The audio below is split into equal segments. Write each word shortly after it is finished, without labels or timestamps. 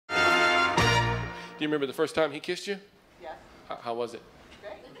you remember the first time he kissed you? Yes. How was it?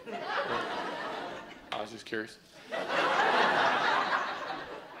 Great. I was just curious.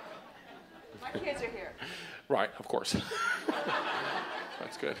 My kids are here. Right, of course.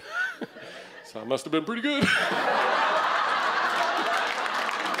 That's good. So I must have been pretty good.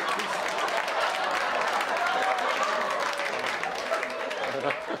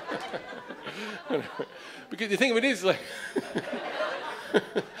 Because the thing of it is, like,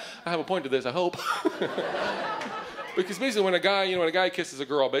 I have a point to this, I hope. Because basically when a guy kisses a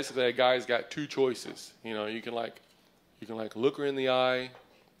girl, basically a guy's got two choices. You know, you can look her in the eye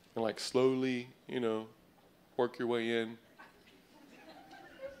and like slowly, work your way in.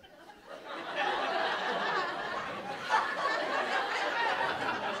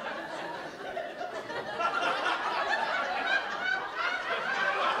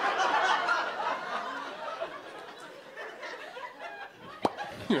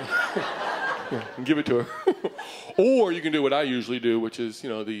 Yeah, and give it to her. Or you can do what I usually do, which is,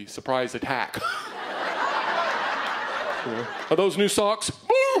 the surprise attack. Are those new socks?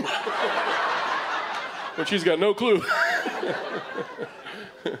 Boom! But she's got no clue.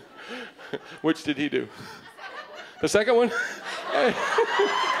 Which did he do? The second one? Hey.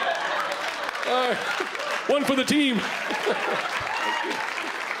 All right. One for the team.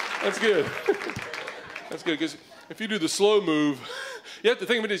 That's good. That's good, because if you do the slow move, the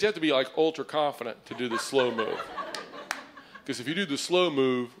thing of it is you have to be like ultra confident to do the slow move. Because if you do the slow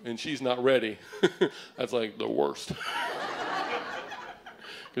move and she's not ready, that's like the worst.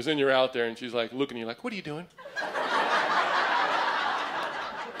 Because then you're out there and she's like looking at you like, what are you doing?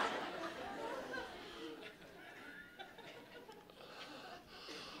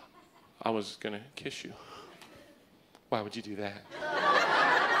 I was going to kiss you. Why would you do that?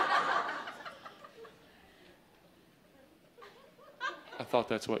 I thought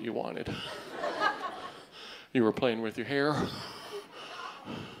that's what you wanted. You were playing with your hair.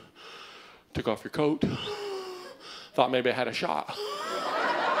 Took off your coat. Thought maybe I had a shot.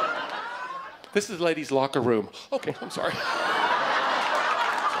 This is the ladies' locker room. Okay, I'm sorry.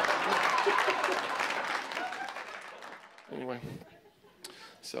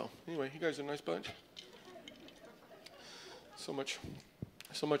 Anyway, you guys are a nice bunch. So much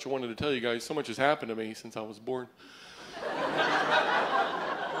I wanted to tell you guys. So much has happened to me since I was born.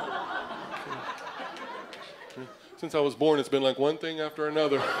 Since I was born, it's been like one thing after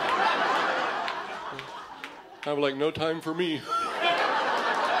another. I have like no time for me.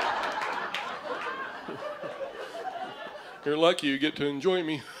 You're lucky you get to enjoy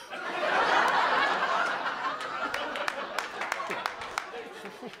me.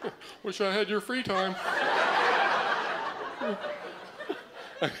 Wish I had your free time.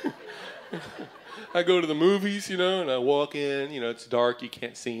 I go to the movies, and I walk in, it's dark, you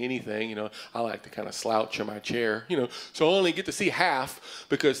can't see anything, I like to kind of slouch in my chair, so I only get to see half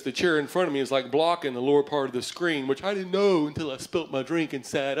because the chair in front of me is like blocking the lower part of the screen, which I didn't know until I spilt my drink and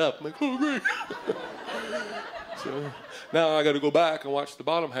sat up. I'm like, oh, great. So now I got to go back and watch the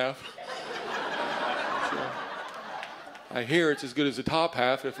bottom half. So I hear it's as good as the top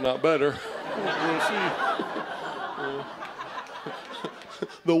half, if not better. We'll see.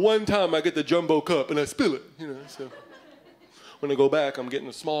 The one time I get the jumbo cup and I spill it, so when I go back, I'm getting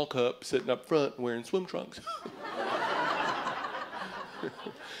a small cup sitting up front wearing swim trunks.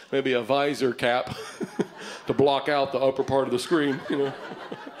 Maybe a visor cap to block out the upper part of the screen,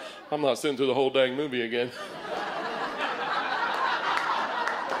 I'm not sitting through the whole dang movie again.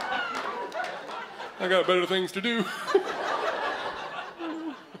 I got better things to do.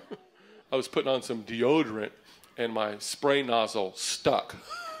 I was putting on some deodorant and my spray nozzle stuck.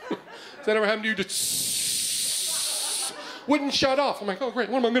 Has that ever happened to you? Just wouldn't shut off. I'm like, oh great,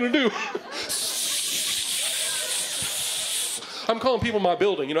 what am I gonna do? I'm calling people in my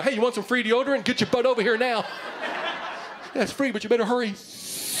building, hey, you want some free deodorant? Get your butt over here now. Yeah, it's free, but you better hurry.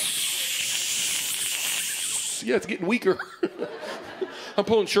 Yeah, it's getting weaker. I'm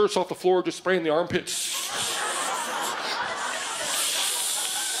pulling shirts off the floor, just spraying the armpits.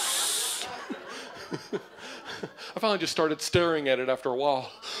 I finally just started staring at it after a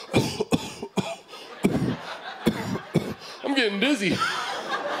while. I'm getting dizzy.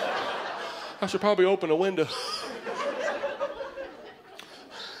 I should probably open a window.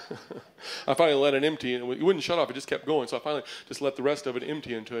 I finally let it empty, and it wouldn't shut off, it just kept going, so I finally just let the rest of it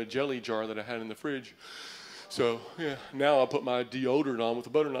empty into a jelly jar that I had in the fridge. So, yeah, now I'll put my deodorant on with a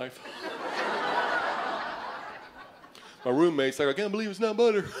butter knife. My roommate's like, I can't believe it's not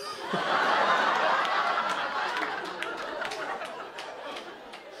butter.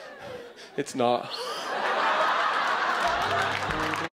 It's not.